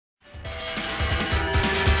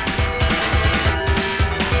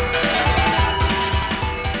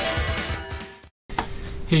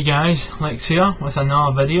Hey guys, Lex here with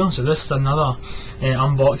another video. So this is another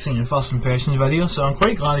unboxing and first impressions video. So I'm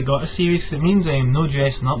quite glad I got a series because it means no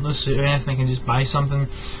dressing up, no suit or anything. I can just buy something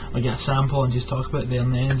or get a sample and just talk about it there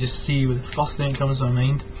and then, just see what the first thing that comes to my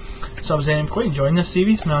mind. So I was quite enjoying this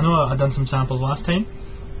series. Now I know I've done some samples last time.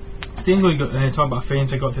 Today I'm going to talk about a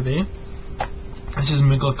fragrance I got today. This is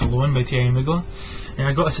Mugler Cologne by Thierry Mugler.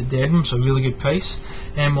 I got this at Dedham, so a really good price.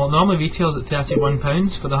 Well, it normally retails at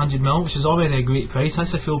 £31 for the 100ml, which is already a great price.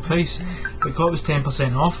 That's the full price, but it was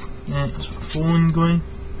 10% off. There's a phone going.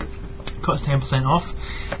 Got us 10% off.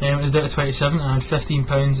 It was down to 27 and I had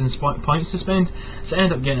 £15 in points to spend, so I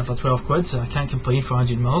ended up getting it for 12 quid, so I can't complain for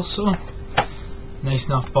 100ml. So nice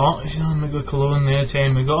enough box, you know, Mugler Cologne there, Thierry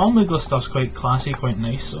Mugler. All Mugler stuff's quite classy, quite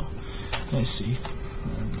nice. So let's see.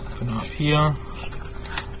 Put it up here.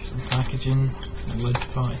 Some packaging. The lid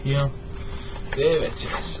part here. There it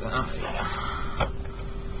is.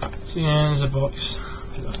 So yeah, there's a box.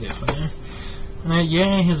 Put that there for now. And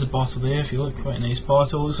yeah, here's a bottle there. If you look, quite a nice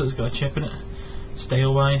bottle. Looks like it's got a chip in it.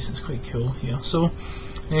 Style wise, it's quite cool here. So,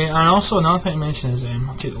 and also another thing to mention is,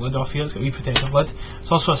 I'll take the lid off here. It's got a wee protective lid.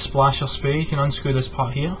 It's also a splasher spray. You can unscrew this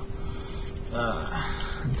part here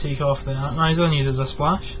and take off the atomizer and use it as a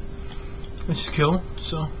splash, which is cool.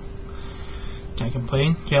 So can't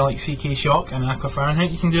complain. Kind of like CK Shock and Aqua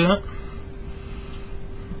Fahrenheit, you can do that.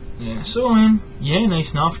 Yeah, so yeah,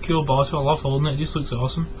 nice enough, cool bottle. I love holding it. It just looks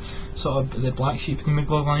awesome. Sort of the black sheep in the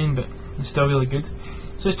Mugler line, but it's still really good.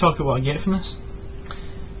 So let's talk about what I get from this.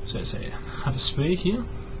 So let's have a spray here.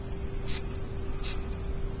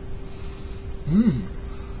 I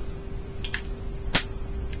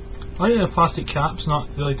like the plastic cap's not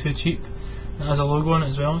really too cheap. It has a logo on it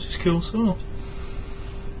as well, which is cool. So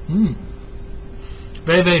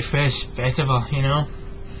very, very fresh vetiver, you know.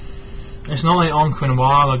 It's not like Encre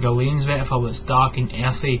Noir or Guerlain's vetiver, but it's dark and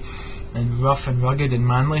earthy and rough and rugged and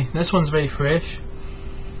manly. This one's very fresh,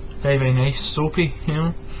 very, very nice, soapy, you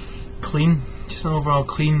know, clean, just an overall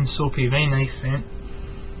clean, soapy, very nice scent.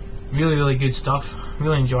 Really, really good stuff.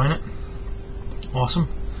 Really enjoying it. Awesome.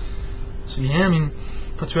 So yeah, I mean,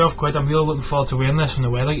 for 12 quid, I'm really looking forward to wearing this when the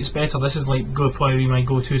weather gets better. This is like probably my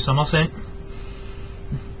go-to summer scent,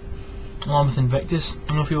 along with Invictus. I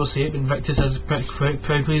don't know if people say it, but Invictus is a pretty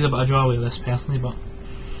crowd pleaser, but I'd rather wear this personally. But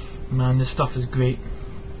man, this stuff is great.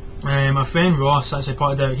 My friend Ross actually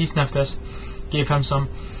pointed out, he sniffed this, gave him some,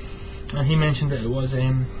 and he mentioned that it was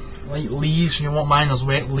like leaves. You won't mind there's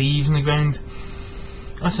wet leaves in the ground.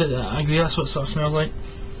 I said I agree, that's what it sort of smells like.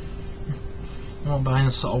 You won't mind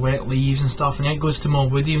there's sort of wet leaves and stuff, and then it goes to more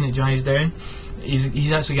woody when it dries down.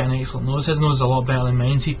 He's actually got an excellent nose. His nose is a lot better than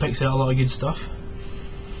mine, so he picks out a lot of good stuff.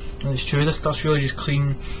 And it's true, this stuff's really just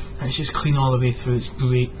clean. It's just clean all the way through. It's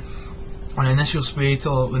great. On initial spray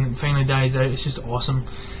till when it finally dies out, it's just awesome.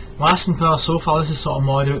 Lasting power so far, this is sort of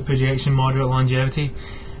moderate projection, moderate longevity.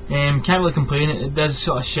 Can't really complain. It does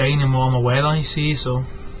sort of shine in warmer weather, you see. So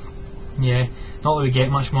yeah, not that we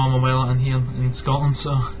get much warmer weather in here in Scotland.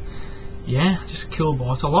 So yeah, just a cool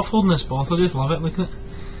bottle. I love holding this bottle. I just love it. Look at it.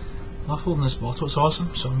 Love holding this bottle. It's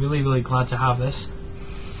awesome. So I'm really, really glad to have this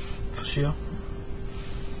for sure.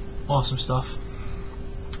 Awesome stuff.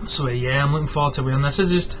 So yeah, I'm looking forward to wearing this. This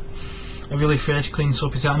is just a really fresh, clean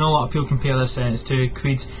soapy scent. I know a lot of people compare this scent to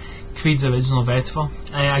Creed's original vetiver.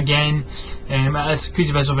 Again,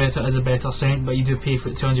 Creed's original vetiver is a better scent, but you do pay for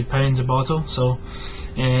it £200 a bottle, so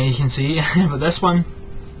you can see. But this one,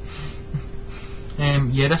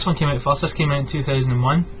 yeah, this one came out first. This came out in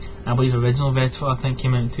 2001. I believe original vetiver I think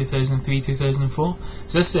came out in 2003, 2004.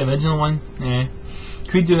 So this is the original one.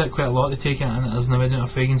 Creed do that quite a lot. They take it as an original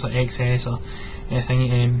fragrance like XS or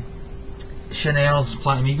anything. Chanel's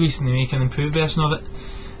Platinum Grease, and they make an improved version of it,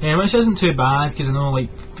 which isn't too bad because I know like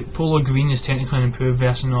Polo Green is technically an improved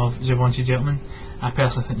version of Givenchy Gentleman. I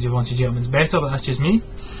personally think Givenchy Gentleman's better, but that's just me.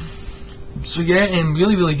 So yeah,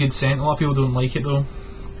 really, really good scent. A lot of people don't like it though.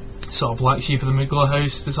 Sort of black sheep of the Mugler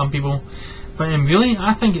house to some people, but really,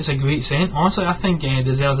 I think it's a great scent. Honestly, I think it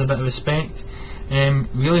deserves a bit of respect.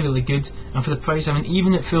 Really, really good, and for the price, I mean,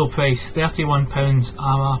 even at full price, £31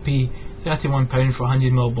 RRP, £31 for a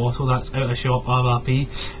 100ml bottle, that's out of shop RRP,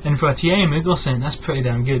 and for a Thierry Mugler scent, that's pretty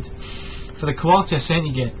damn good. For the quality of scent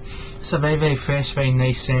you get, it's a very, very fresh, very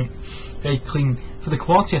nice scent, very clean. For the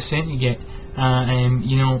quality of scent you get,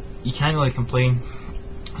 you know, you can't really complain.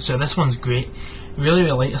 So this one's great. Really,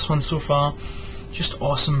 really like this one so far. Just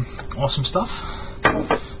awesome, awesome stuff.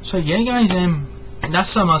 So yeah, guys,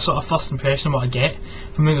 that's my sort of first impression of what I get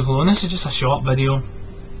from Mugler Cologne. This is just a short video,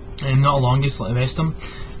 not the longest like the rest of them.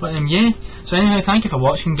 But yeah, so anyhow, thank you for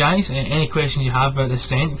watching, guys. Any questions you have about this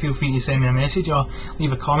scent, feel free to send me a message or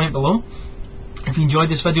leave a comment below. If you enjoyed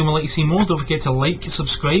this video and would like to see more, don't forget to like,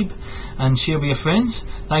 subscribe and share with your friends.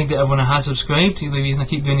 Thank you to everyone who has subscribed. You're the reason I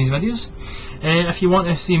keep doing these videos. If you want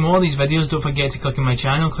to see more of these videos, don't forget to click on my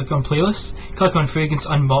channel, click on playlists, click on fragrance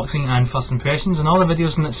unboxing and first impressions, and all the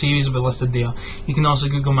videos in that series will be listed there. You can also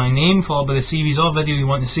Google my name followed by the series or video you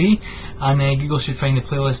want to see, and Google should find the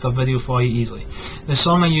playlist of video for you easily. The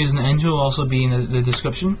song I use in the intro will also be in the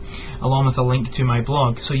description, along with a link to my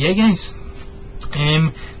blog. So yeah guys,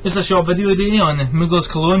 this is a short video today on Mugler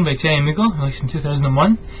Cologne by Thierry Mugler, released in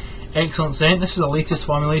 2001. Excellent scent. This is the latest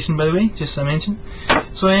formulation, by the way, just to mention.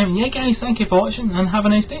 So yeah guys, thank you for watching and have a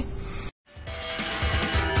nice day.